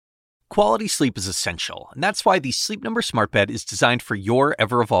Quality sleep is essential, and that's why the Sleep Number Smart Bed is designed for your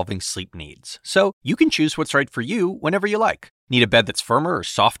ever-evolving sleep needs. So you can choose what's right for you whenever you like. Need a bed that's firmer or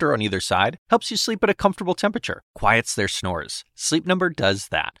softer on either side? Helps you sleep at a comfortable temperature, quiets their snores. Sleep Number does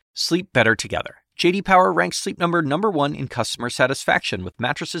that. Sleep better together. J.D. Power ranks Sleep Number #1 in customer satisfaction with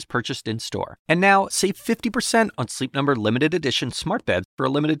mattresses purchased in-store. And now, save 50% on Sleep Number limited edition smart beds for a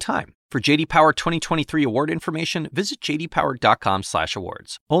limited time. For J.D. Power 2023 award information, visit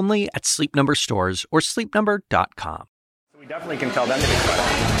jdpower.com/awards. Only at Sleep Number stores or sleepnumber.com. We definitely can tell them to be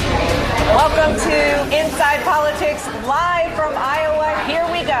quiet. Welcome to Inside Politics, live from Iowa. Here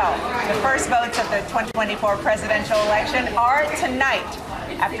we go. The first votes of the 2024 presidential election are tonight.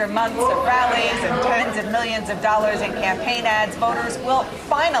 After months of rallies and tens of millions of dollars in campaign ads, voters will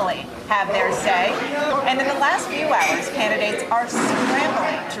finally have their say. And in the last few hours, candidates are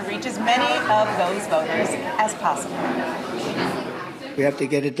scrambling to reach as many of those voters as possible. We have to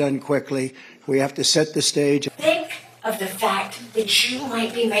get it done quickly. We have to set the stage. Think of the fact that you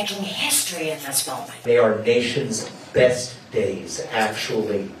might be making history in this moment. May our nation's best days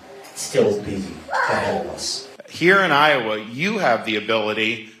actually still be ahead of us. Here in Iowa, you have the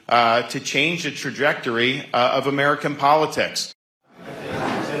ability to change the trajectory of American politics.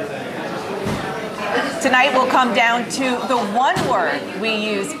 Tonight will come down to the one word we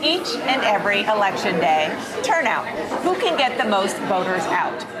use each and every election day: turnout. Who can get the most voters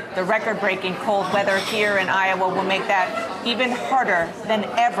out? The record-breaking cold weather here in Iowa will make that even harder than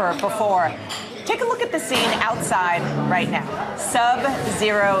ever before. Take a look at the scene outside right now.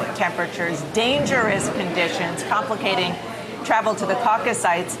 Sub-zero temperatures, dangerous conditions, complicating travel to the caucus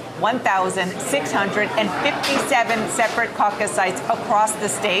sites, 1,657 separate caucus sites across the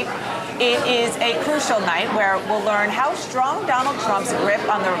state. It is a crucial night where we'll learn how strong Donald Trump's grip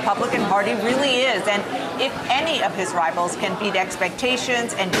on the Republican Party really is, and if any of his rivals can beat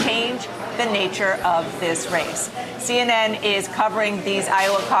expectations and change the nature of this race. CNN is covering these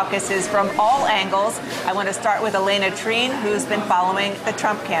Iowa caucuses from all angles. I want to start with Elena Treen, who's been following the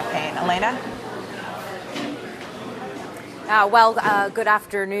Trump campaign. Elena? Good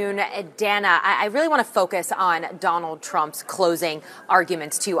afternoon, Dana. I really want to focus on Donald Trump's closing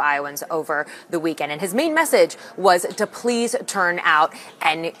arguments to Iowans over the weekend. And his main message was to please turn out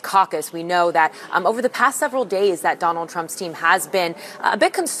and caucus. We know that over the past several days that Donald Trump's team has been a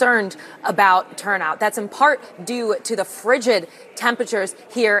bit concerned about turnout. That's in part due to the frigid temperatures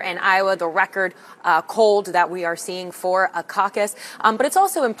here in Iowa, the record cold that we are seeing for a caucus. But it's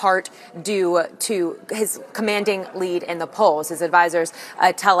also in part due to his commanding lead in the polls. His advisors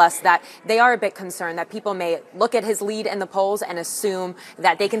tell us that they are a bit concerned that people may look at his lead in the polls and assume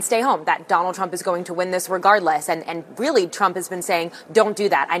that they can stay home, that Donald Trump is going to win this regardless. And really, Trump has been saying, don't do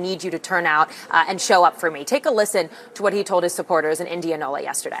that. I need you to turn out and show up for me. Take a listen to what he told his supporters in Indianola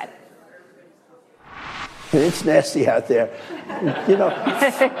yesterday. It's nasty out there. You know,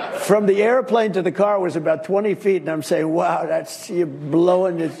 from the airplane to the car was about 20 feet, and I'm saying, wow, you're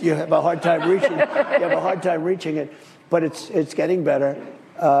blowing it. You have a hard time reaching it. You have a hard time reaching it, but it's getting better.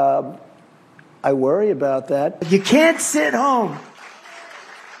 I worry about that. You can't sit home.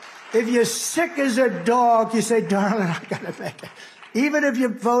 If you're sick as a dog, you say, darling, I gotta make it. Even if you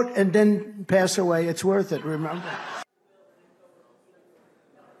vote and then pass away, it's worth it, remember?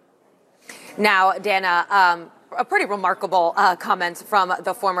 Now, Dana, a pretty remarkable comments from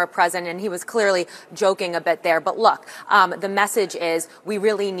the former president, and he was clearly joking a bit there. But look, the message is we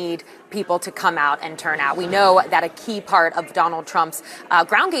really need people to come out and turn out. We know that a key part of Donald Trump's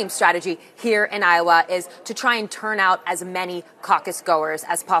ground game strategy here in Iowa is to try and turn out as many caucus goers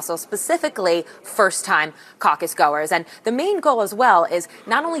as possible, specifically first-time caucus goers. And the main goal as well is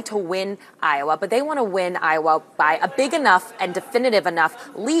not only to win Iowa, but they want to win Iowa by a big enough and definitive enough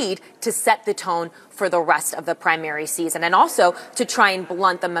lead to set the tone for the rest of the primary season, and also to try and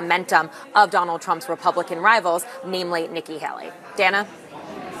blunt the momentum of Donald Trump's Republican rivals, namely Nikki Haley. Dana?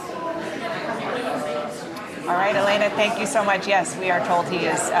 All right, Elena, thank you so much. Yes, we are told he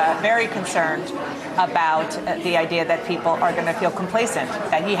is very concerned about the idea that people are going to feel complacent,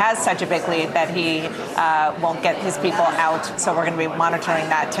 that he has such a big lead that he won't get his people out. So we're going to be monitoring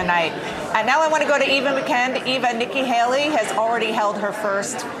that tonight. And now I want to go to Eva McKend. Eva, Nikki Haley has already held her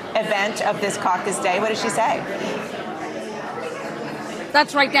first event of this caucus day. What did she say?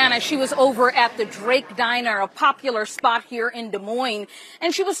 That's right, Dana. She was over at the Drake Diner, a popular spot here in Des Moines,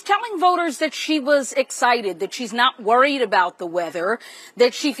 and she was telling voters that she was excited, that she's not worried about the weather,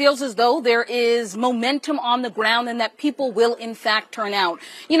 that she feels as though there is momentum on the ground and that people will, in fact, turn out.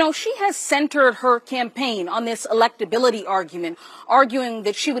 You know, she has centered her campaign on this electability argument, arguing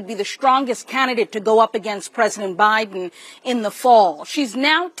that she would be the strongest candidate to go up against President Biden in the fall. She's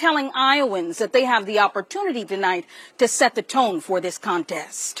now telling Iowans that they have the opportunity tonight to set the tone for this contest.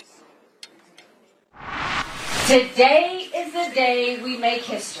 Today is the day we make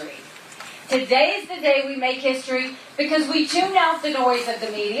history. Today is the day we make history because we tune out the noise of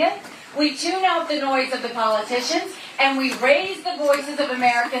the media, we tune out the noise of the politicians, and we raise the voices of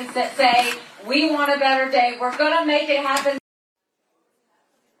Americans that say, we want a better day. We're going to make it happen.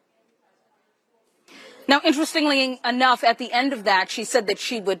 Now, interestingly enough, at the end of that, she said that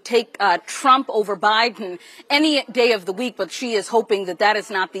she would take Trump over Biden any day of the week, but she is hoping that that is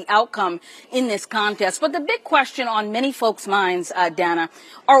not the outcome in this contest. But the big question on many folks' minds, Dana,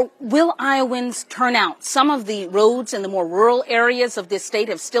 are will Iowans turn out? Some of the roads in the more rural areas of this state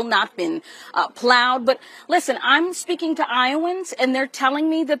have still not been plowed. But listen, I'm speaking to Iowans, and they're telling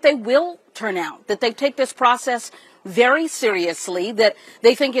me that they will turn out, that they take this process very seriously, that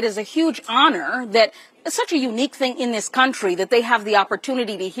they think it is a huge honor, that it's such a unique thing in this country that they have the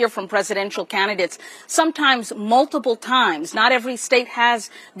opportunity to hear from presidential candidates, sometimes multiple times. Not every state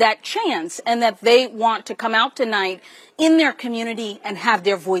has that chance, and that they want to come out tonight in their community and have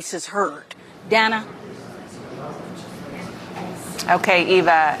their voices heard. Dana? Okay,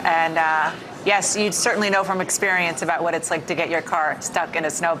 Eva, and yes, you certainly know from experience about what it's like to get your car stuck in a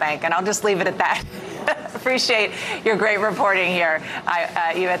snowbank, and I'll just leave it at that. Appreciate your great reporting here,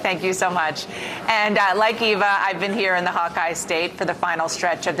 Eva. Thank you so much. And like Eva, I've been here in the Hawkeye State for the final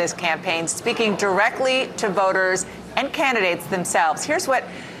stretch of this campaign, speaking directly to voters and candidates themselves. Here's what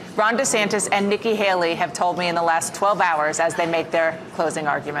Ron DeSantis and Nikki Haley have told me in the last 12 hours as they make their closing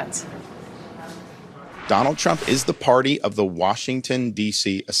arguments. Donald Trump is the party of the Washington,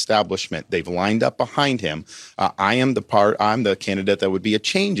 D.C. establishment. They've lined up behind him. I'm the candidate that would be a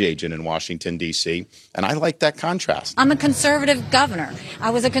change agent in Washington, D.C., and I like that contrast. I'm a conservative governor. I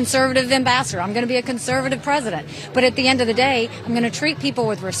was a conservative ambassador. I'm going to be a conservative president. But at the end of the day, I'm going to treat people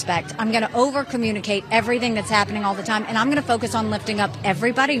with respect. I'm going to over-communicate everything that's happening all the time, and I'm going to focus on lifting up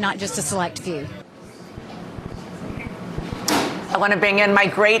everybody, not just a select few. I want to bring in my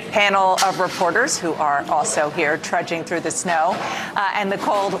great panel of reporters who are also here trudging through the snow and the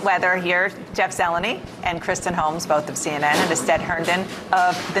cold weather here. Jeff Zeleny and Kristen Holmes, both of CNN, and Estelle Herndon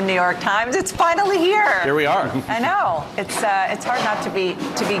of the New York Times. It's finally here. Here we are. I know. It's hard not to be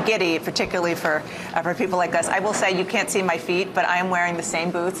giddy, particularly for people like us. I will say you can't see my feet, but I am wearing the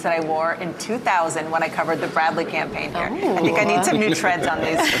same boots that I wore in 2000 when I covered the Bradley campaign here. Ooh. I think I need some new treads on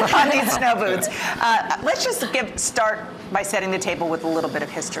these snow boots. Let's just start by setting the table with a little bit of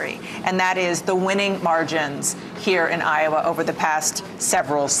history, and that is the winning margins here in Iowa over the past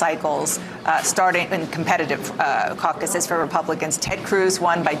several cycles, starting in competitive caucuses for Republicans. Ted Cruz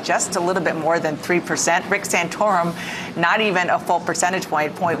won by just a little bit more than 3%. Rick Santorum, not even a full percentage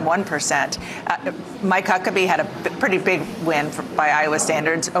point, 0.1%. Mike Huckabee had a pretty big win by Iowa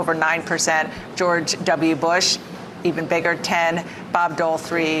standards, over 9%. George W. Bush, even bigger, 10%. Bob Dole,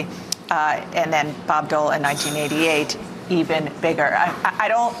 3%. And then Bob Dole in 1988. Even bigger. I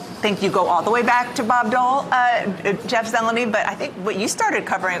don't think you go all the way back to Bob Dole, Jeff Zeleny, but I think what you started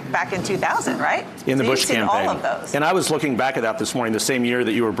covering back in 2000, right? In the Bush campaign. All of those. And I was looking back at that this morning, the same year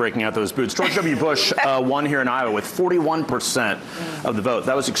that you were breaking out those boots. George W. Bush won here in Iowa with 41% of the vote.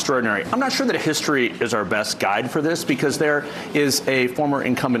 That was extraordinary. I'm not sure that history is our best guide for this because there is a former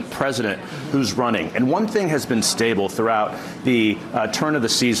incumbent president who's running. And one thing has been stable throughout the turn of the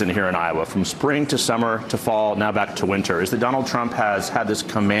season here in Iowa, from spring to summer to fall, now back to winter, is that Donald Trump has had this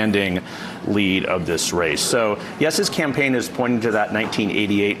commanding lead of this race. So, yes, his campaign is pointing to that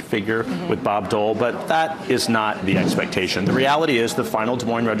 1988 figure with Bob Dole, but that is not the expectation. The reality is the final Des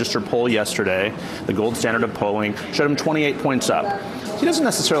Moines Register poll yesterday, the gold standard of polling, showed him 28 points up. He doesn't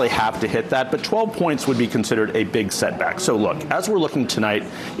necessarily have to hit that, but 12 points would be considered a big setback. So, look, as we're looking tonight,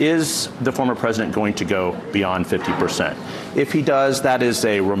 is the former president going to go beyond 50%? If he does, that is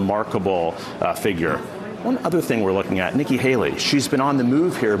a remarkable figure. One other thing we're looking at, Nikki Haley, she's been on the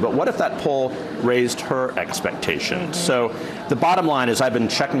move here, but what if that poll raised her expectations? So the bottom line is I've been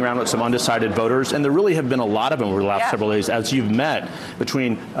checking around with some undecided voters, and there really have been a lot of them over the last several days as you've met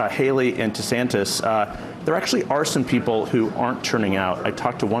between Haley and DeSantis. there actually are some people who aren't turning out. I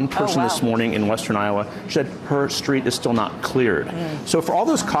talked to one person this morning in western Iowa. She said her street is still not cleared. So for all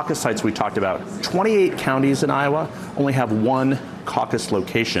those caucus sites we talked about, 28 counties in Iowa only have one caucus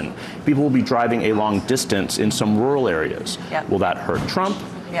location. People will be driving a long distance in some rural areas. Yep. Will that hurt Trump?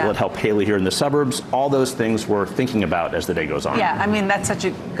 Yeah. Will it help Haley here in the suburbs? All those things we're thinking about as the day goes on. Yeah, I mean, that's such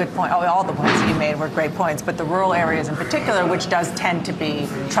a good point. All the points that you made were great points, but the rural areas in particular, which does tend to be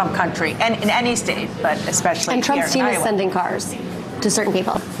Trump country, and in any state, but especially and Trump's team here in is Iowa. sending cars to certain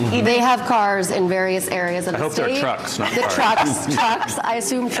people. They have cars in various areas of the state. I hope they're trucks, not the cars. trucks. I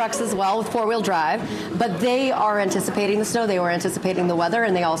assume trucks as well with four-wheel drive. But they are anticipating the snow. They were anticipating the weather,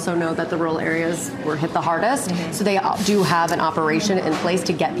 and they also know that the rural areas were hit the hardest. So they do have an operation in place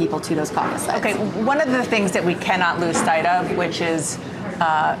to get people to those caucus sites. Okay, one of the things that we cannot lose sight of, which is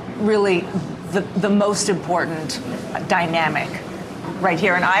really the most important dynamic right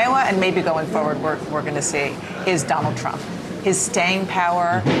here in Iowa, and maybe going forward we're going to see, is Donald Trump. His staying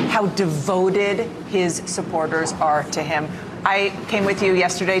power, how devoted his supporters are to him. I came with you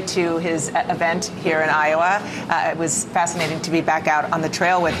yesterday to his event here in Iowa. It was fascinating to be back out on the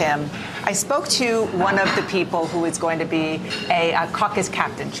trail with him. I spoke to one of the people who is going to be a caucus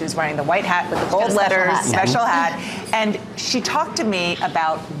captain. She was wearing the white hat with the gold letters, special hat. And she talked to me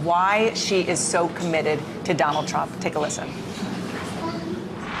about why she is so committed to Donald Trump. Take a listen.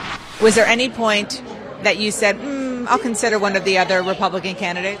 Was there any point that you said, I'll consider one of the other Republican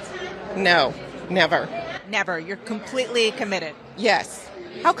candidates? No, never. Never. You're completely committed. Yes.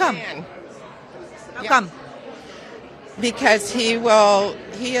 How come? How come? Because he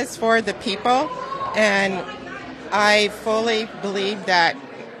is for the people, and I fully believe that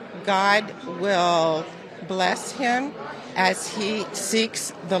God will bless him as he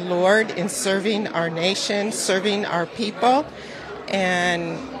seeks the Lord in serving our nation, serving our people.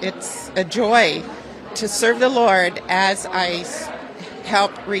 And it's a joy to serve the Lord as I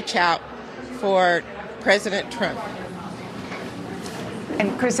help reach out for President Trump.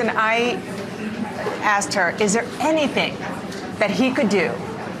 And Kristen, I asked her, is there anything that he could do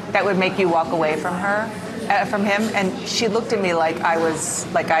that would make you walk away from him? And she looked at me like I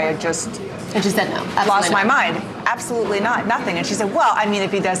had just And she said no. Lost my mind. Absolutely not. Nothing. And she said, well, I mean,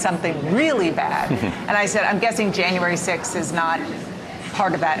 if he does something really bad. And I said, I'm guessing January 6th is not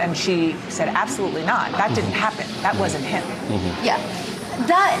part of that. And she said, absolutely not. That didn't happen. That wasn't him. Yeah.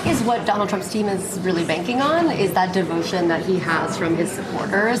 That is what Donald Trump's team is really banking on, is that devotion that he has from his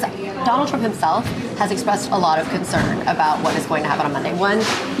supporters. Donald Trump himself has expressed a lot of concern about what is going to happen on Monday. One,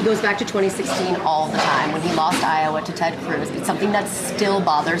 he goes back to 2016 all the time when he lost Iowa to Ted Cruz. It's something that still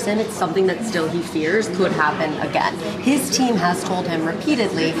bothers him. It's something that still he fears could happen again. His team has told him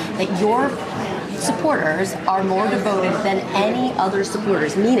repeatedly that your supporters are more devoted than any other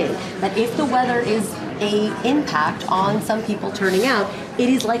supporters, meaning that if the weather is an impact on some people turning out, it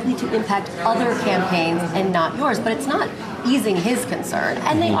is likely to impact other campaigns and not yours. But it's not easing his concern.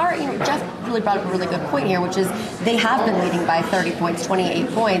 And they are, Jeff really brought up a really good point here, which is they have been leading by 30 points, 28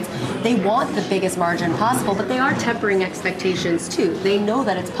 points. They want the biggest margin possible, but they are tempering expectations too. They know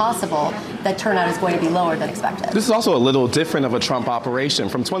that it's possible that turnout is going to be lower than expected. This is also a little different of a Trump operation.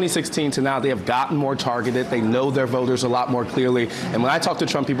 From 2016 to now, they have gotten more targeted. They know their voters a lot more clearly. And when I talk to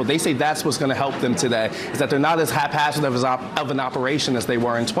Trump people, they say that's what's going to help them today, is that they're not as haphazard of an operation as they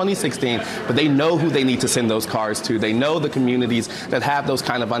were in 2016, but they know who they need to send those cars to. They know the communities that have those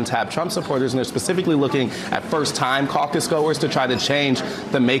kind of untapped Trump supporters, and they're specifically looking at first-time caucus goers to try to change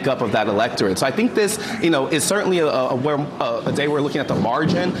the makeup of that electorate. So I think this, is certainly a day we're looking at the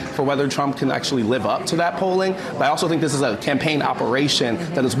margin for whether Trump can actually live up to that polling. But I also think this is a campaign operation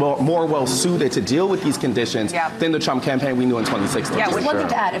that is more well-suited to deal with these conditions than the Trump campaign we knew in 2016. Yeah, one thing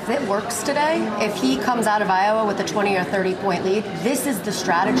to add, if it works today, if he comes out of Iowa with a 20 or 30-point lead, this is the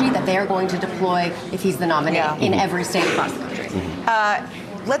strategy that they are going to deploy if he's the nominee in every state across the country.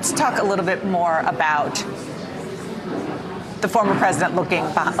 Let's talk a little bit more about the former president looking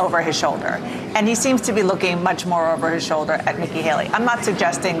over his shoulder. And he seems to be looking much more over his shoulder at Nikki Haley. I'm not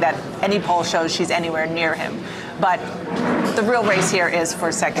suggesting that any poll shows she's anywhere near him, but the real race here is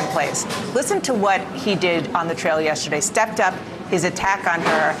for second place. Listen to what he did on the trail yesterday, stepped up his attack on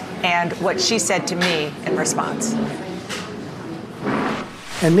her and what she said to me in response.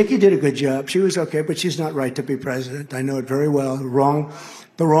 And Nikki did a good job. She was okay, but she's not right to be president. I know it very well. The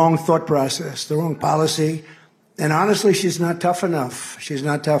wrong thought process, the wrong policy. And honestly, she's not tough enough. She's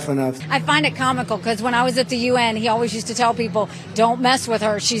not tough enough. I find it comical because when I was at the UN, he always used to tell people, don't mess with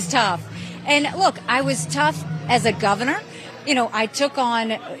her. She's tough. And look, I was tough as a governor. I took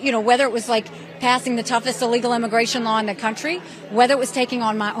on, whether it was like passing the toughest illegal immigration law in the country, whether it was taking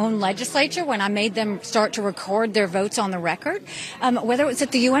on my own legislature when I made them start to record their votes on the record, whether it was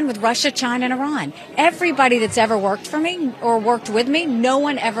at the UN with Russia, China, and Iran. Everybody that's ever worked for me or worked with me, no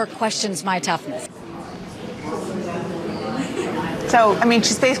one ever questions my toughness. So,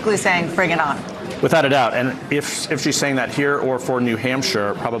 she's basically saying, bring it on. Without a doubt. And if she's saying that here or for New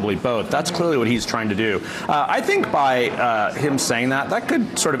Hampshire, probably both, that's clearly what he's trying to do. I think by him saying that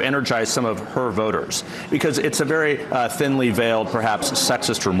could sort of energize some of her voters, because it's a very thinly veiled, perhaps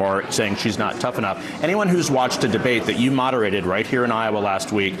sexist remark saying she's not tough enough. Anyone who's watched a debate that you moderated right here in Iowa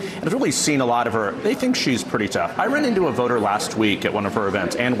last week and has really seen a lot of her, they think she's pretty tough. I ran into a voter last week at one of her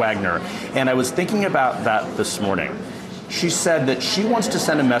events, Ann Wagner, and I was thinking about that this morning. She said that she wants to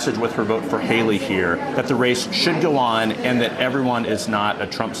send a message with her vote for Haley here, that the race should go on and that everyone is not a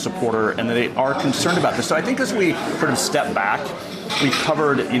Trump supporter and that they are concerned about this. So I think as we sort of step back, we've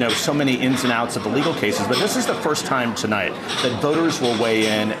covered, so many ins and outs of the legal cases, but this is the first time tonight that voters will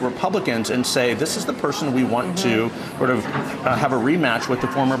weigh in, Republicans, and say, this is the person we want to sort of have a rematch with the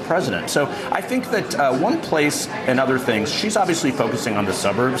former president. So I think that one place and other things, she's obviously focusing on the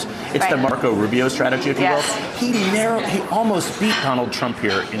suburbs. It's the Marco Rubio strategy, if you will. He almost beat Donald Trump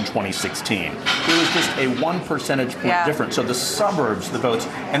here in 2016. It was just a 1 percentage point difference. So the suburbs, the votes,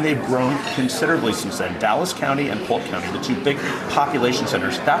 and they've grown considerably since then. Dallas County and Polk County, the two big population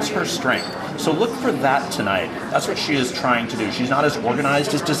centers, that's her strength. So look for that tonight. That's what she is trying to do. She's not as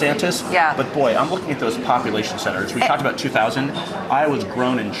organized as DeSantis, but boy, I'm looking at those population centers. We talked about 2000. Iowa's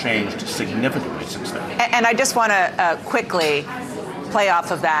grown and changed significantly since then. And I just want to quickly play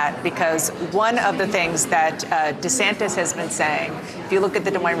off of that, because one of the things that DeSantis has been saying, if you look at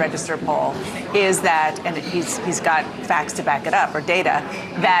the Des Moines Register poll, is that, and he's got facts to back it up, or data,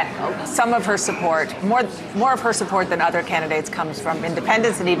 that some of her support, more of her support than other candidates, comes from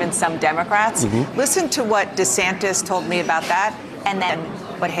independents and even some Democrats. Listen to what DeSantis told me about that, and then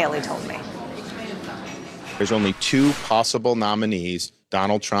what Haley told me. There's only two possible nominees,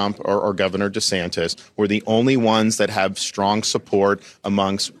 Donald Trump or Governor DeSantis, were the only ones that have strong support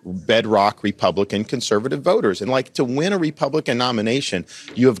amongst bedrock Republican conservative voters. And to win a Republican nomination,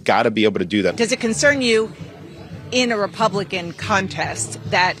 you have got to be able to do that. Does it concern you in a Republican contest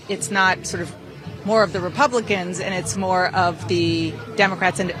that it's not sort of more of the Republicans and it's more of the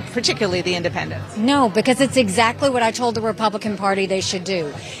Democrats and particularly the independents? No, because it's exactly what I told the Republican Party they should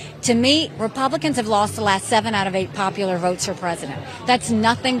do. To me, Republicans have lost the last 7 out of 8 popular votes for president. That's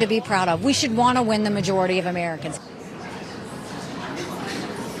nothing to be proud of. We should want to win the majority of Americans.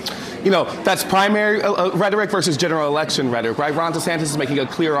 That's primary rhetoric versus general election rhetoric, right? Ron DeSantis is making a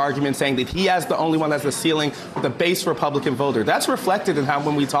clear argument saying that he has the only one that's the ceiling with the base Republican voter. That's reflected in how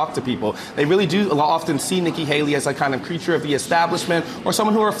when we talk to people, they really do often see Nikki Haley as a kind of creature of the establishment or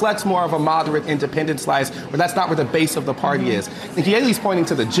someone who reflects more of a moderate independent slice, where that's not where the base of the party is. Nikki Haley's pointing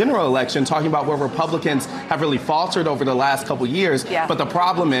to the general election, talking about where Republicans have really faltered over the last couple years. But the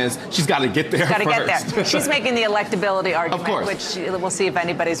problem is she's got to get there first. She's making the electability argument, which we'll see if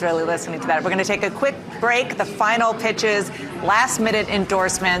anybody's really listening to that. We're going to take a quick break. The final pitches, last-minute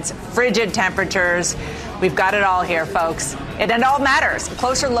endorsements, frigid temperatures. We've got it all here, folks. And it all matters. A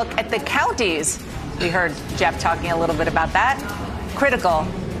closer look at the counties. We heard Jeff talking a little bit about that. Critical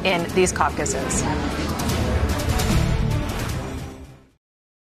in these caucuses.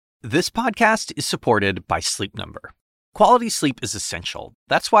 This podcast is supported by Sleep Number. Quality sleep is essential.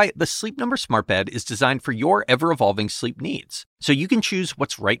 That's why the Sleep Number Smart Bed is designed for your ever-evolving sleep needs, so you can choose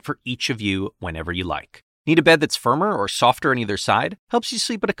what's right for each of you whenever you like. Need a bed that's firmer or softer on either side? Helps you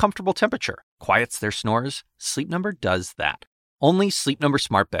sleep at a comfortable temperature. Quiets their snores? Sleep Number does that. Only Sleep Number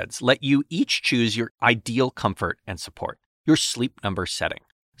Smart Beds let you each choose your ideal comfort and support, your Sleep Number setting.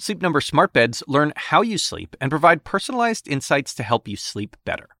 Sleep Number Smart Beds learn how you sleep and provide personalized insights to help you sleep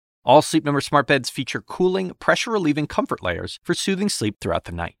better. All Sleep Number Smart Beds feature cooling, pressure-relieving comfort layers for soothing sleep throughout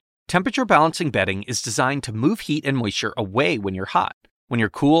the night. Temperature-balancing bedding is designed to move heat and moisture away when you're hot. When you're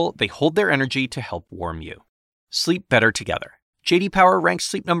cool, they hold their energy to help warm you. Sleep better together. J.D. Power ranks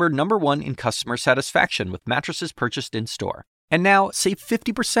Sleep Number #1 in customer satisfaction with mattresses purchased in-store. And now, save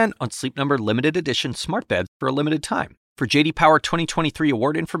 50% on Sleep Number limited edition smart beds for a limited time. For J.D. Power 2023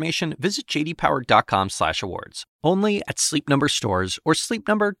 award information, visit jdpower.com/awards. Only at Sleep Number stores or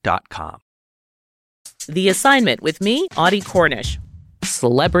sleepnumber.com. The Assignment with me, Audie Cornish.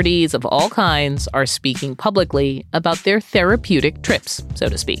 Celebrities of all kinds are speaking publicly about their therapeutic trips, so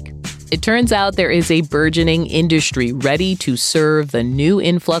to speak. It turns out there is a burgeoning industry ready to serve the new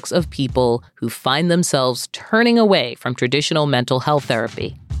influx of people who find themselves turning away from traditional mental health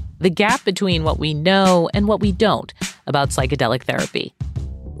therapy. The gap between what we know and what we don't about psychedelic therapy.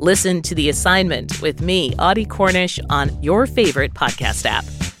 Listen to The Assignment with me, Audie Cornish, on your favorite podcast app.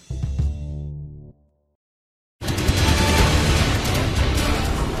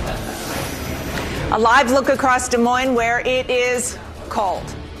 A live look across Des Moines where it is cold.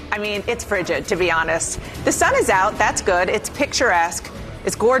 I mean, it's frigid, to be honest. The sun is out. That's good. It's picturesque.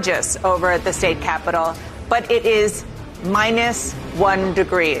 It's gorgeous over at the state capitol. But it is -1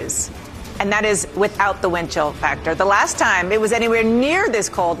 degrees. And that is without the wind chill factor. The last time it was anywhere near this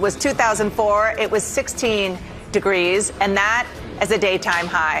cold was 2004. It was 16 degrees, and that as a daytime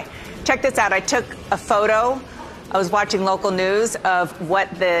high. Check this out. I took a photo. I was watching local news of what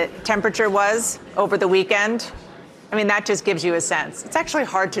the temperature was over the weekend. I mean, that just gives you a sense. It's actually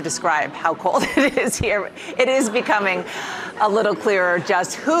hard to describe how cold it is here. It is becoming a little clearer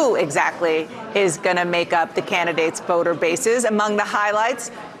just who exactly is going to make up the candidates' voter bases. Among the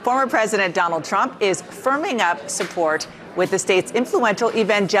highlights, former President Donald Trump is firming up support with the state's influential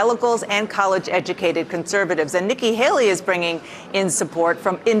evangelicals and college-educated conservatives. And Nikki Haley is bringing in support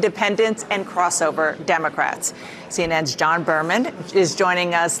from independents and crossover Democrats. CNN's John Berman is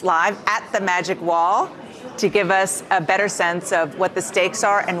joining us live at the Magic Wall to give us a better sense of what the stakes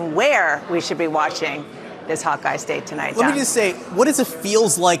are and where we should be watching this Hawkeye State tonight. Let me just say, what is a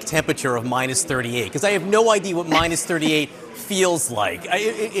feels-like temperature of -38? Because I have no idea what -38 feels like.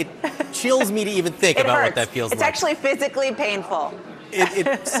 It chills me to even think about what that feels like. It's actually physically painful.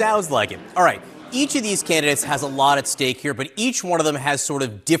 It sounds like it. All right. Each of these candidates has a lot at stake here, but each one of them has sort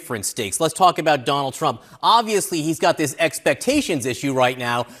of different stakes. Let's talk about Donald Trump. Obviously, he's got this expectations issue right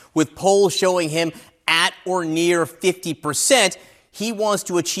now with polls showing him at or near 50%. He wants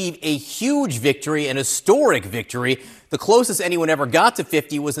to achieve a huge victory, an historic victory. The closest anyone ever got to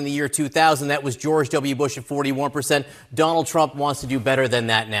 50 was in the year 2000. That was George W. Bush at 41%. Donald Trump wants to do better than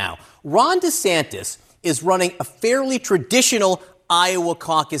that now. Ron DeSantis is running a fairly traditional Iowa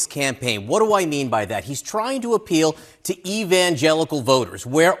caucus campaign. What do I mean by that? He's trying to appeal to evangelical voters.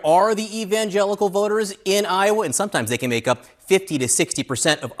 Where are the evangelical voters in Iowa? And sometimes they can make up 50 to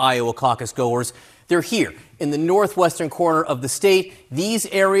 60% of Iowa caucus goers. They're here in the northwestern corner of the state. These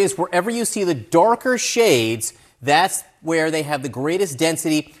areas, wherever you see the darker shades, that's where they have the greatest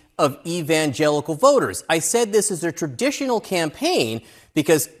density of evangelical voters. I said this is a traditional campaign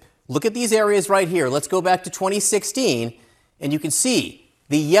because look at these areas right here. Let's go back to 2016, and you can see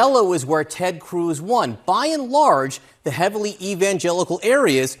the yellow is where Ted Cruz won. By and large, the heavily evangelical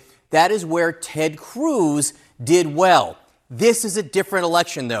areas, that is where Ted Cruz did well. This is a different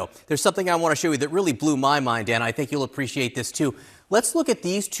election, though. There's something I want to show you that really blew my mind, Dan. I think you'll appreciate this, too. Let's look at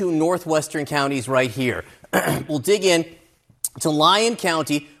these two northwestern counties right here. We'll dig in to Lyon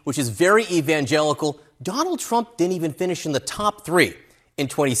County, which is very evangelical. Donald Trump didn't even finish in the top 3 in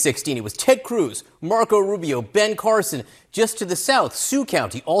 2016. It was Ted Cruz, Marco Rubio, Ben Carson. Just to the south, Sioux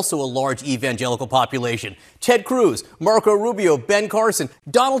County, also a large evangelical population. Ted Cruz, Marco Rubio, Ben Carson.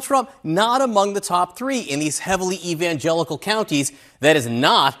 Donald Trump not among the top 3 in these heavily evangelical counties. That is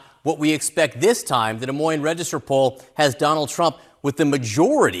not what we expect this time. The Des Moines Register poll has Donald Trump with the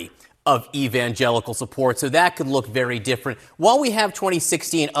majority of evangelical support, so that could look very different. While we have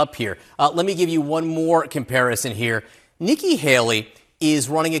 2016 up here, let me give you one more comparison here. Nikki Haley is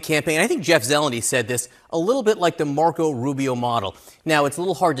running a campaign. I think Jeff Zeleny said this, a little bit like the Marco Rubio model. Now, it's a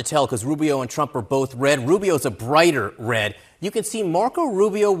little hard to tell because Rubio and Trump are both red. Rubio's a brighter red. You can see Marco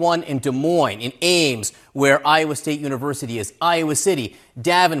Rubio won in Des Moines, in Ames, where Iowa State University is, Iowa City,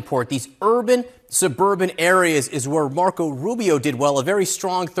 Davenport. These urban, suburban areas is where Marco Rubio did well, a very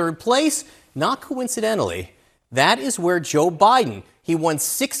strong third place. Not coincidentally, that is where Joe Biden, he won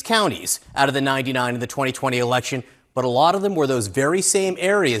 6 counties out of the 99 in the 2020 election. But a lot of them were those very same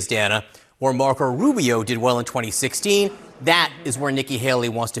areas, Dana, where Marco Rubio did well in 2016. That is where Nikki Haley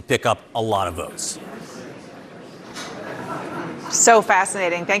wants to pick up a lot of votes. So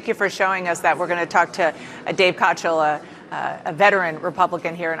fascinating. Thank you for showing us that. We're going to talk to Dave Kochel, a veteran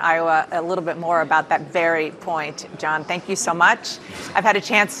Republican here in Iowa, a little bit more about that very point. John, thank you so much. I've had a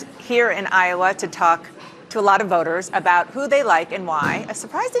chance here in Iowa to talk to a lot of voters about who they like and why. A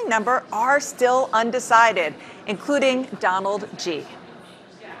surprising number are still undecided, including Donald G.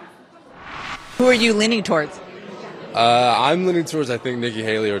 Who are you leaning towards? I'm leaning towards, I think, Nikki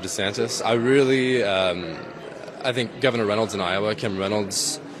Haley or DeSantis. I think Governor Reynolds in Iowa, Kim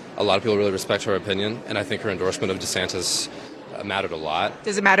Reynolds, a lot of people really respect her opinion, and I think her endorsement of DeSantis mattered a lot.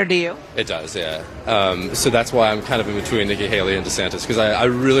 Does it matter to you? It does, yeah. So that's why I'm kind of in between Nikki Haley and DeSantis, because I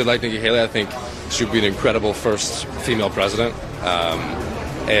really like Nikki Haley. I think she would be an incredible first female president.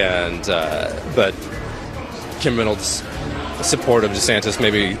 But Kim Reynolds' support of DeSantis,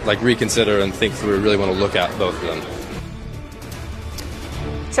 maybe like reconsider and think through, really want to look at both of them.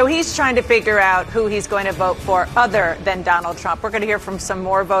 So he's trying to figure out who he's going to vote for other than Donald Trump. We're going to hear from some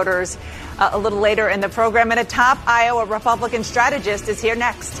more voters a little later in the program. And a top Iowa Republican strategist is here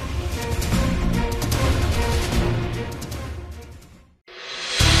next.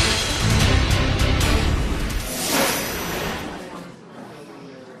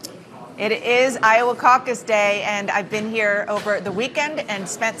 It is Iowa Caucus Day, and I've been here over the weekend and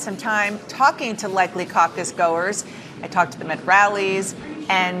spent some time talking to likely caucus goers. I talked to them at rallies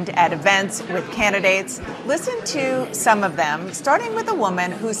and at events with candidates. Listen to some of them, starting with a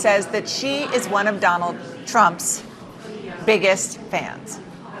woman who says that she is one of Donald Trump's biggest fans.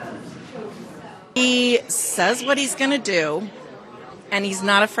 He says what he's going to do, and he's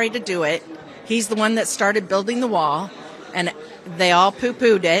not afraid to do it. He's the one that started building the wall, and they all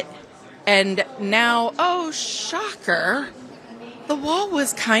poo-pooed it. And now, oh, shocker, the wall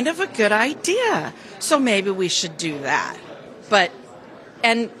was kind of a good idea. So maybe we should do that. But,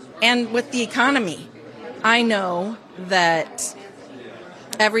 and with the economy, I know that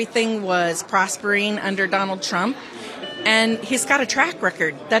everything was prospering under Donald Trump, and he's got a track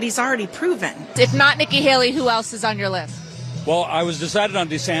record that he's already proven. If not Nikki Haley, who else is on your list? Well, I was decided on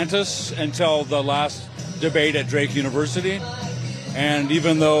DeSantis until the last debate at Drake University. And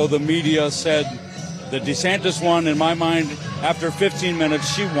even though the media said that DeSantis won, in my mind, after 15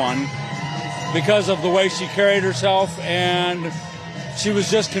 minutes, she won because of the way she carried herself, and she was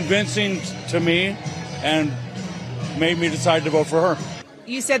just convincing to me and made me decide to vote for her.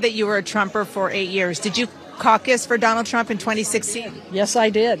 You said that you were a Trumper for 8 years. Did you caucus for Donald Trump in 2016? Yes, I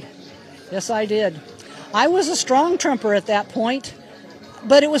did. Yes, I did. I was a strong Trumper at that point.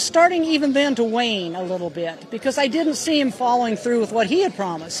 But it was starting even then to wane a little bit because I didn't see him following through with what he had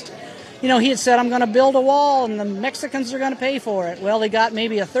promised. You know, he had said, I'm going to build a wall and the Mexicans are going to pay for it. Well, they got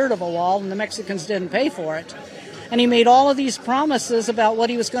maybe a third of a wall and the Mexicans didn't pay for it. And he made all of these promises about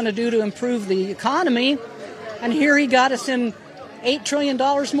what he was going to do to improve the economy. And here he got us in $8 trillion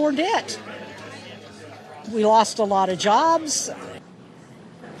more debt. We lost a lot of jobs.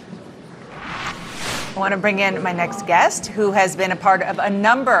 I want to bring in my next guest, who has been a part of a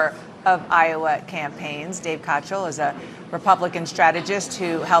number of Iowa campaigns. Dave Kochel is a Republican strategist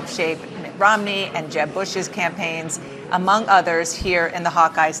who helped shape Mitt Romney and Jeb Bush's campaigns, among others, here in the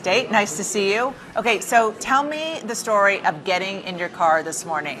Hawkeye State. Nice to see you. Okay, so tell me the story of getting in your car this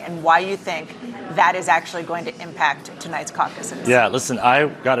morning and why you think that is actually going to impact tonight's caucuses. Yeah, listen, I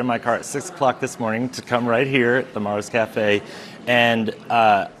got in my car at 6 o'clock this morning to come right here at the Mars Cafe, and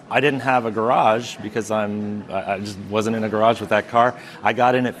I didn't have a garage because I just wasn't in a garage with that car. I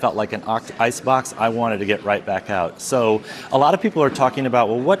got in, it felt like an ice box. I wanted to get right back out. So a lot of people are talking about,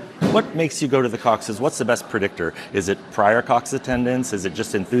 well, what makes you go to the caucuses? What's the best predictor? Is it prior caucus attendance? Is it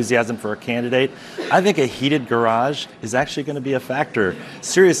just enthusiasm for a candidate? I think a heated garage is actually going to be a factor.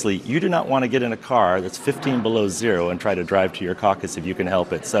 Seriously, you do not want to get in a car that's 15 below zero and try to drive to your caucus if you can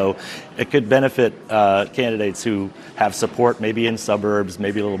help it. So it could benefit candidates who have support maybe in suburbs,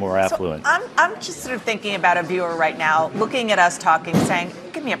 maybe a little more affluent. So I'm just sort of thinking about a viewer right now, looking at us talking, saying,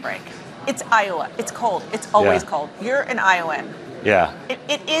 give me a break. It's Iowa. It's cold. It's always cold. You're an Iowan. Yeah.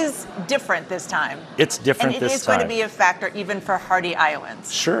 It is different this time. It's different this time. And it is going to be a factor even for hardy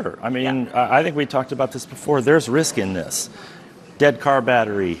Iowans. Sure. I mean, I think we talked about this before. There's risk in this. Dead car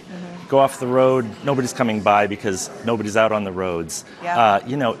battery. Go off the road. Nobody's coming by because nobody's out on the roads. Yeah.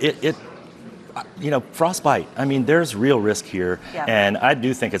 Frostbite. I mean, there's real risk here, Yeah. and I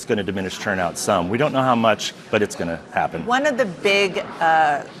do think it's going to diminish turnout some. We don't know how much, but it's going to happen. One of the big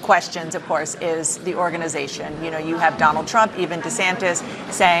questions, of course, is the organization. You know, you have Donald Trump, even DeSantis,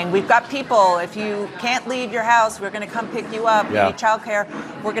 saying, we've got people. If you can't leave your house, we're going to come pick you up. Yeah. You need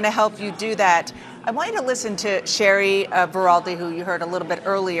childcare. We're going to help you do that. I want you to listen to Sherry Veraldi, who you heard a little bit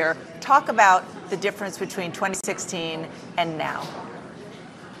earlier, talk about the difference between 2016 and now.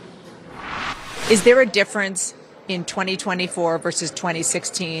 Is there a difference in 2024 versus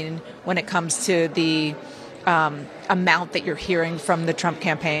 2016 when it comes to the amount that you're hearing from the Trump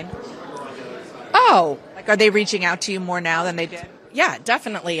campaign? Oh. Like, are they reaching out to you more now than they did? Yeah,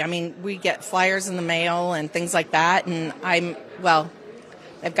 definitely. I mean, we get flyers in the mail and things like that, and I've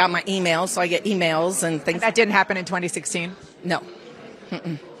got my emails, so I get emails and things. That didn't happen in 2016? No.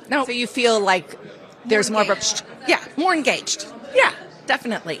 No. So you feel like there's more of a... Yeah, more engaged. Yeah,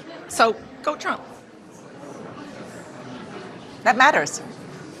 definitely. So go Trump. That matters.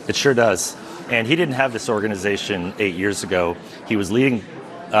 It sure does. And he didn't have this organization 8 years ago. He was leading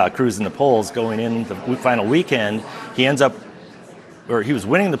Cruz in the polls going in the final weekend. He ends up he was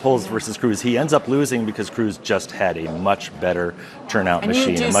winning the polls versus Cruz. He ends up losing because Cruz just had a much better turnout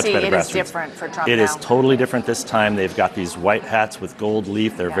machine, a much better grassroots. And you do see it is different for Trump It now. is totally different this time. They've got these white hats with gold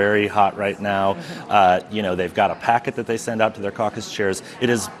leaf. They're very hot right now. They've got a packet that they send out to their caucus chairs. It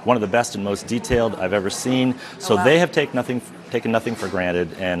is one of the best and most detailed I've ever seen. So they have taken nothing for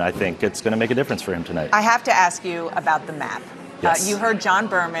granted, and I think it's going to make a difference for him tonight. I have to ask you about the map. Yes. You heard John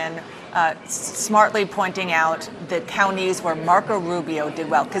Berman smartly pointing out the counties where Marco Rubio did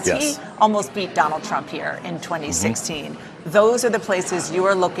well, because he almost beat Donald Trump here in 2016. Those are the places you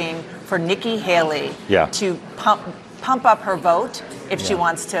are looking for Nikki Haley to pump up her vote if she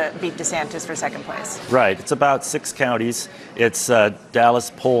wants to beat DeSantis for second place. Right. It's about 6 counties. It's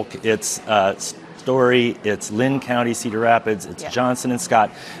Dallas, Polk, it's Story, it's Lynn County, Cedar Rapids, it's Johnson and Scott.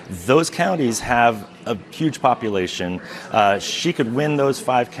 Those counties have a huge population. She could win those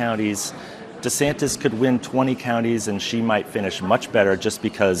 5 counties. DeSantis could win 20 counties, and she might finish much better just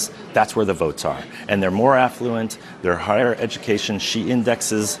because that's where the votes are. And they're more affluent, they're higher education. She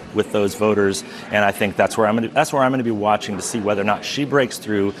indexes with those voters, and I think that's where I'm going to be watching to see whether or not she breaks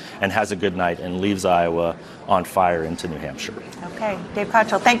through and has a good night and leaves Iowa on fire into New Hampshire. Okay, Dave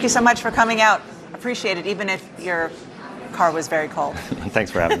Kochel, thank you so much for coming out. Appreciate it, even if your car was very cold. Thanks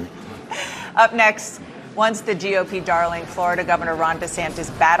for having me. Up next, once the GOP darling Florida Governor Ron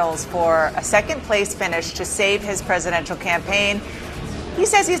DeSantis battles for a second place finish to save his presidential campaign, he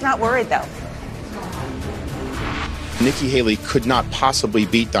says he's not worried, though. Nikki Haley could not possibly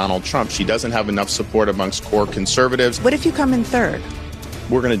beat Donald Trump. She doesn't have enough support amongst core conservatives. What if you come in third?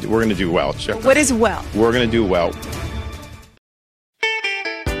 We're gonna do well. What is well? We're gonna do well.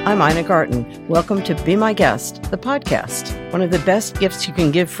 I'm Ina Garten. Welcome to Be My Guest, the podcast. One of the best gifts you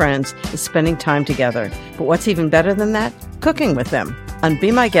can give friends is spending time together. But what's even better than that? Cooking with them. On Be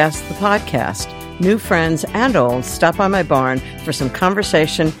My Guest, the podcast, new friends and old stop by my barn for some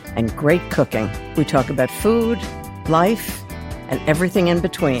conversation and great cooking. We talk about food, life, and everything in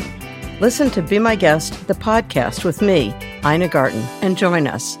between. Listen to Be My Guest, the podcast with me, Ina Garten, and join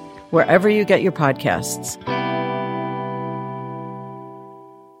us wherever you get your podcasts.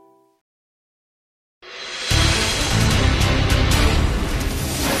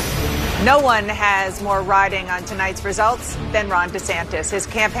 No one has more riding on tonight's results than Ron DeSantis. His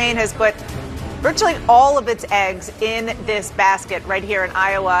campaign has put virtually all of its eggs in this basket right here in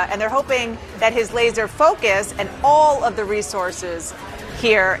Iowa, and they're hoping that his laser focus and all of the resources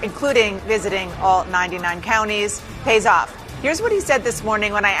here, including visiting all 99 counties, pays off. Here's what he said this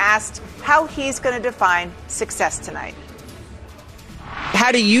morning when I asked how he's going to define success tonight.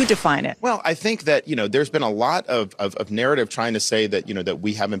 How do you define it? Well, I think that, there's been a lot of narrative trying to say that, that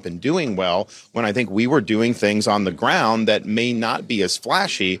we haven't been doing well, when I think we were doing things on the ground that may not be as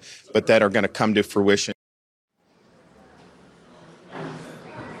flashy, but that are going to come to fruition.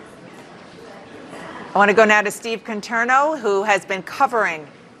 I want to go now to Steve Conterno, who has been covering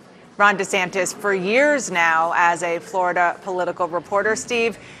Ron DeSantis for years now as a Florida political reporter.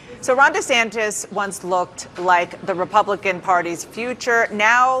 Steve, so Ron DeSantis once looked like the Republican Party's future.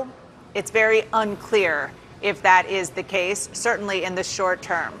 Now it's very unclear if that is the case, certainly in the short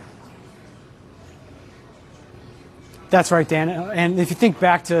term. That's right, Dan. And if you think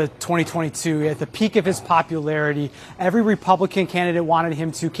back to 2022, at the peak of his popularity, every Republican candidate wanted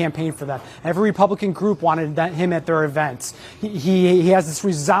him to campaign for them. Every Republican group wanted him at their events. He has this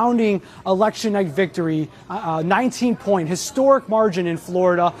resounding election night victory, 19-point historic margin in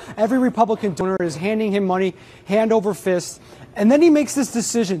Florida. Every Republican donor is handing him money, hand over fist. And then he makes this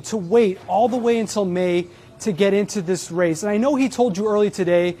decision to wait all the way until May to get into this race. And I know he told you early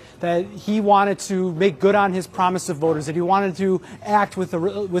today that he wanted to make good on his promise to voters, that he wanted to act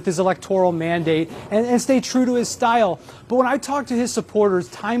with his electoral mandate and stay true to his style. But when I talk to his supporters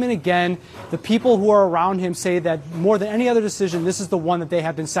time and again, the people who are around him say that more than any other decision, this is the one that they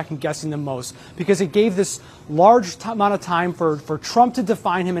have been second-guessing the most, because it gave this large amount of time for Trump to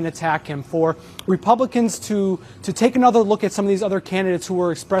define him and attack him, for Republicans to take another look at some of these other candidates who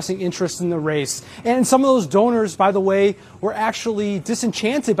were expressing interest in the race. And some of those donors, by the way, were actually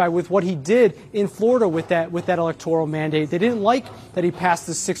disenchanted with what he did in Florida with that electoral mandate. They didn't like that he passed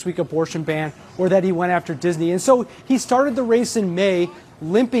the 6-week abortion ban or that he went after Disney. And so he started the race in May,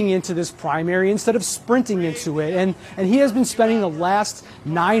 limping into this primary instead of sprinting into it. And he has been spending the last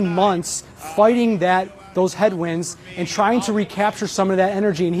 9 months fighting those headwinds and trying to recapture some of that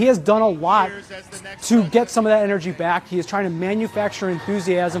energy. And he has done a lot to get some of that energy back. He is trying to manufacture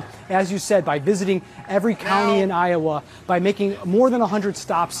enthusiasm, as you said, by visiting every county in Iowa, by making more than 100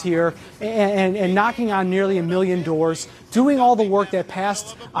 stops here and knocking on nearly 1 million doors, doing all the work that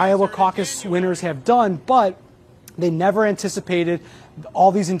past Iowa caucus winners have done. But They never anticipated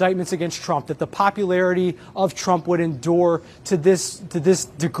all these indictments against Trump, that the popularity of Trump would endure to this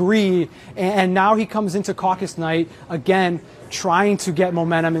degree. And now he comes into caucus night, again, trying to get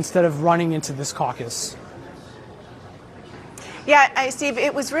momentum instead of running into this caucus. Yeah, Steve,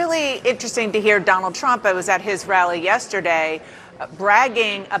 it was really interesting to hear Donald Trump. I was at his rally yesterday,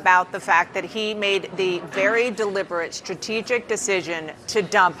 bragging about the fact that he made the very deliberate, strategic decision to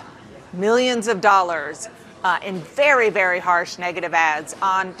dump millions of dollars in very, very harsh negative ads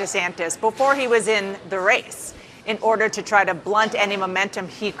on DeSantis before he was in the race in order to try to blunt any momentum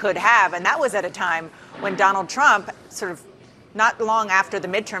he could have. And that was at a time when Donald Trump, sort of not long after the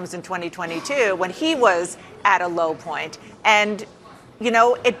midterms in 2022, when he was at a low point. And, you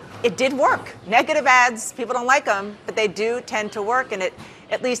know, it did work. Negative ads, people don't like them, but they do tend to work. And it,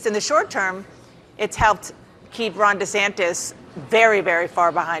 at least in the short term, it's helped keep Ron DeSantis very, very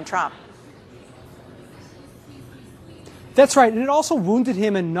far behind Trump. That's right. And it also wounded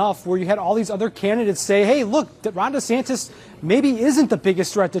him enough where you had all these other candidates say, hey, look, Ron DeSantis maybe isn't the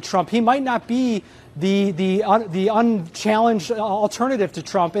biggest threat to Trump. He might not be the unchallenged alternative to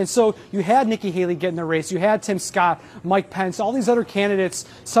Trump. And so you had Nikki Haley get in the race. You had Tim Scott, Mike Pence, all these other candidates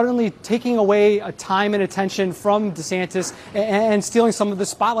suddenly taking away time and attention from DeSantis and stealing some of the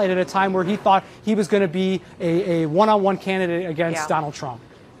spotlight at a time where he thought he was going to be a one-on-one candidate against Donald Trump.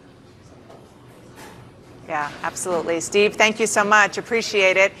 Yeah, absolutely. Steve, thank you so much.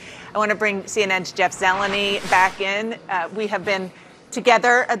 Appreciate it. I want to bring CNN's Jeff Zeleny back in. We have been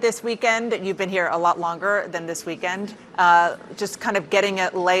together this weekend. You've been here a lot longer than this weekend, just kind of getting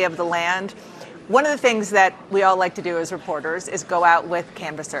a lay of the land. One of the things that we all like to do as reporters is go out with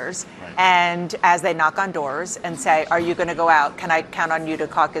canvassers, and as they knock on doors and say, are you going to go out? Can I count on you to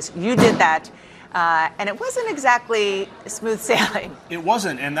caucus? You did that. And it wasn't exactly smooth sailing. It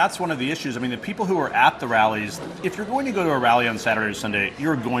wasn't, and that's one of the issues. I mean, the people who are at the rallies, if you're going to go to a rally on Saturday or Sunday,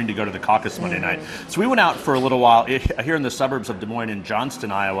 you're going to go to the caucus Monday night. So we went out for a little while here in the suburbs of Des Moines in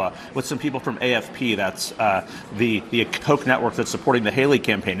Johnston, Iowa, with some people from AFP, that's the Koch network that's supporting the Haley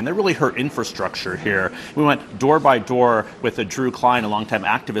campaign, and they're really her infrastructure here. We went door by door with Drew Klein, a longtime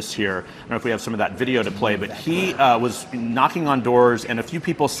activist here. I don't know if we have some of that video to play, but he was knocking on doors, and a few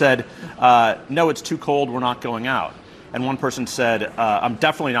people said, no, it's too cold, we're not going out. And one person said, I'm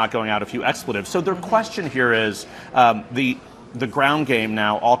definitely not going out, a few expletives. So the question here is, the ground game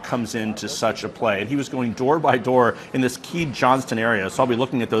now all comes into such a play. And he was going door by door in this key Johnston area. So I'll be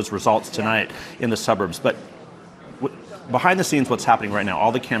looking at those results tonight in the suburbs. But behind the scenes, what's happening right now,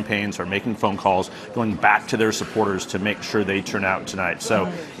 all the campaigns are making phone calls, going back to their supporters to make sure they turn out tonight.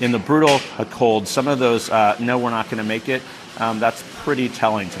 So in the brutal cold, some of those, no, we're not going to make it. That's pretty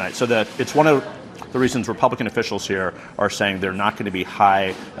telling tonight. So it's one of the reasons Republican officials here are saying they're not going to be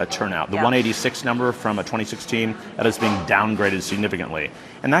high turnout. The 186 number from 2016, that is being downgraded significantly.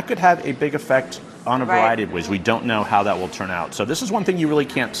 And that could have a big effect on a variety of ways. We don't know how that will turn out. So this is one thing you really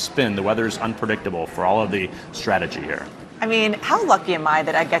can't spin. The weather is unpredictable for all of the strategy here. I mean, how lucky am I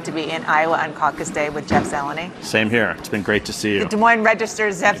that I get to be in Iowa on caucus day with Jeff Zeleny? Same here. It's been great to see you. The Des Moines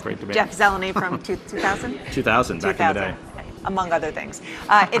Register's Jeff Zeleny from 2000? 2000, back in the day. Among other things.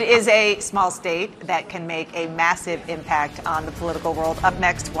 It is a small state that can make a massive impact on the political world. Up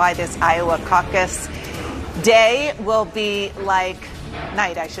next, why this Iowa caucus day will be like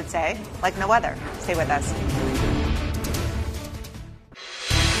night, I should say, like no other. Stay with us.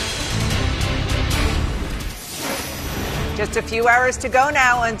 Just a few hours to go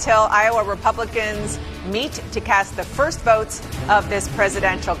now until Iowa Republicans meet to cast the first votes of this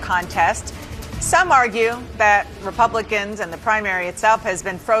presidential contest. Some argue that Republicans and the primary itself has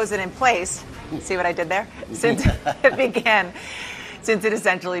been frozen in place. See what I did there? Since it began. Since it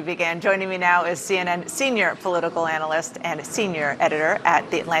essentially began. Joining me now is CNN senior political analyst and senior editor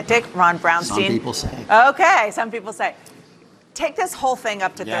at The Atlantic, Ron Brownstein. Some people say. Okay, some people say. Take this whole thing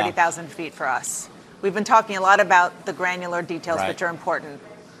up to 30,000 feet for us. We've been talking a lot about the granular details, which are important.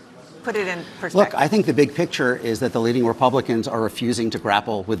 Put it in perspective. Look, I think the big picture is that the leading Republicans are refusing to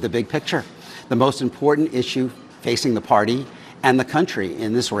grapple with the big picture. The most important issue facing the party and the country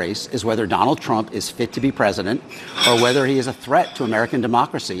in this race is whether Donald Trump is fit to be president or whether he is a threat to American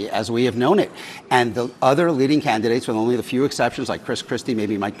democracy as we have known it. And the other leading candidates, with only the few exceptions like Chris Christie,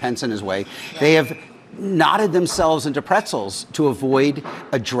 maybe Mike Pence in his way, they have knotted themselves into pretzels to avoid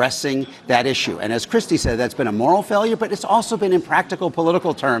addressing that issue. And as Christie said, that's been a moral failure, but it's also been, in practical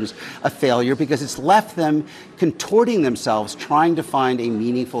political terms, a failure because it's left them contorting themselves, trying to find a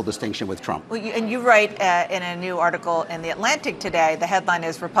meaningful distinction with Trump. Well, and you write in a new article in The Atlantic today, the headline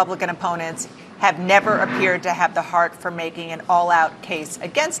is Republican opponents have never appeared to have the heart for making an all-out case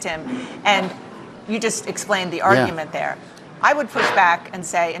against him. And you just explained the argument there. I would push back and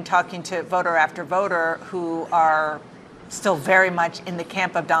say, in talking to voter after voter who are still very much in the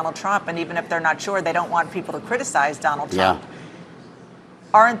camp of Donald Trump, and even if they're not sure, they don't want people to criticize Donald Trump.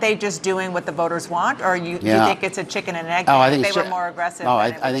 Aren't they just doing what the voters want, or you think it's a chicken and egg thing? I think if they were more aggressive. I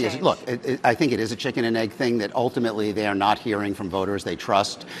think I think it is a chicken and egg thing that ultimately they are not hearing from voters they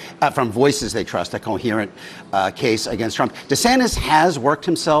trust, from voices they trust, a coherent case against Trump. DeSantis has worked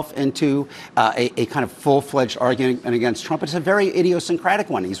himself into a kind of full-fledged argument against Trump. It's a very idiosyncratic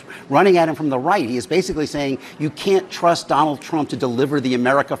one. He's running at him from the right. He is basically saying you can't trust Donald Trump to deliver the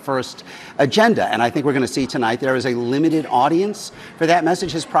America First agenda. And I think we're going to see tonight there is a limited audience for that message.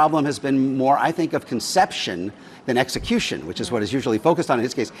 His problem has been more, I think, of conception than execution, which is what is usually focused on in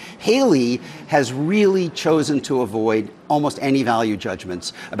his case. Haley has really chosen to avoid almost any value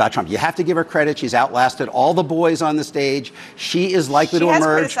judgments about Trump. You have to give her credit. She's outlasted all the boys on the stage. She is likely to emerge. She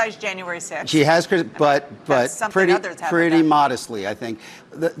has criticized January 6th. She has, but pretty modestly, I think.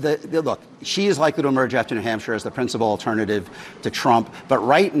 Look, she is likely to emerge after New Hampshire as the principal alternative to Trump. But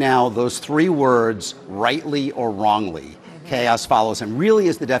right now, those three words, rightly or wrongly, chaos follows him, really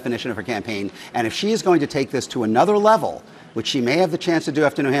is the definition of her campaign. And if she is going to take this to another level, which she may have the chance to do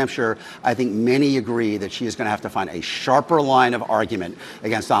after New Hampshire, I think many agree that she is going to have to find a sharper line of argument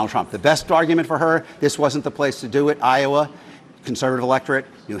against Donald Trump. The best argument for her, this wasn't the place to do it. Iowa, conservative electorate.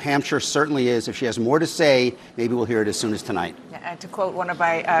 New Hampshire certainly is. If she has more to say, maybe we'll hear it as soon as tonight. And to quote one of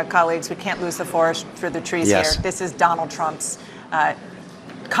my colleagues, we can't lose the forest through the trees here. This is Donald Trump's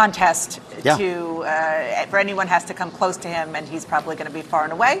contest for anyone has to come close to him, and he's probably going to be far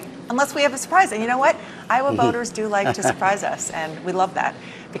and away unless we have a surprise. And you know what? Iowa voters do like to surprise us, and we love that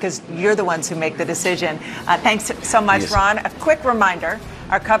because you're the ones who make the decision. Thanks so much, Ron. A quick reminder,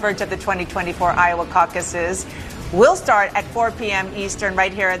 our coverage of the 2024 Iowa caucuses will start at 4 p.m. Eastern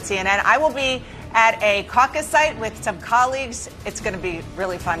right here at CNN. I will be at a caucus site with some colleagues. It's going to be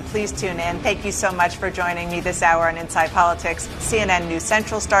really fun. Please tune in. Thank you so much for joining me this hour on Inside Politics. CNN News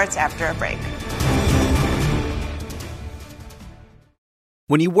Central starts after a break.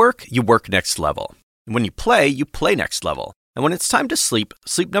 When you work next level. And when you play next level. And when it's time to sleep,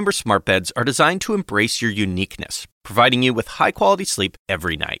 Sleep Number smart beds are designed to embrace your uniqueness, providing you with high-quality sleep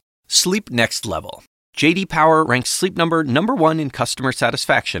every night. Sleep next level. J.D. Power ranks Sleep Number #1 in customer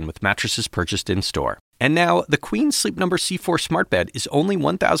satisfaction with mattresses purchased in-store. And now, the Queen Sleep Number C4 smart bed is only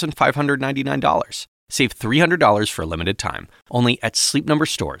 $1,599. Save $300 for a limited time, only at Sleep Number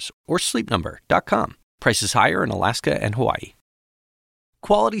stores or sleepnumber.com. Prices higher in Alaska and Hawaii.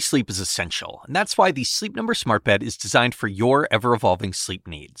 Quality sleep is essential, and that's why the Sleep Number smart bed is designed for your ever-evolving sleep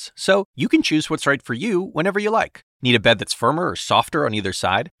needs. So you can choose what's right for you whenever you like. Need a bed that's firmer or softer on either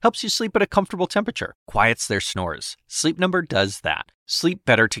side? Helps you sleep at a comfortable temperature. Quiets their snores. Sleep Number does that. Sleep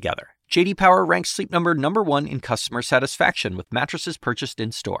better together. J.D. Power ranks Sleep Number #1 in customer satisfaction with mattresses purchased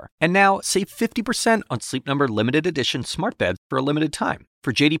in-store. And now, save 50% on Sleep Number limited edition smart beds for a limited time.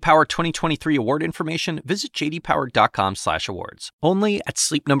 For J.D. Power 2023 award information, visit jdpower.com/awards. Only at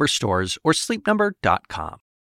Sleep Number stores or sleepnumber.com.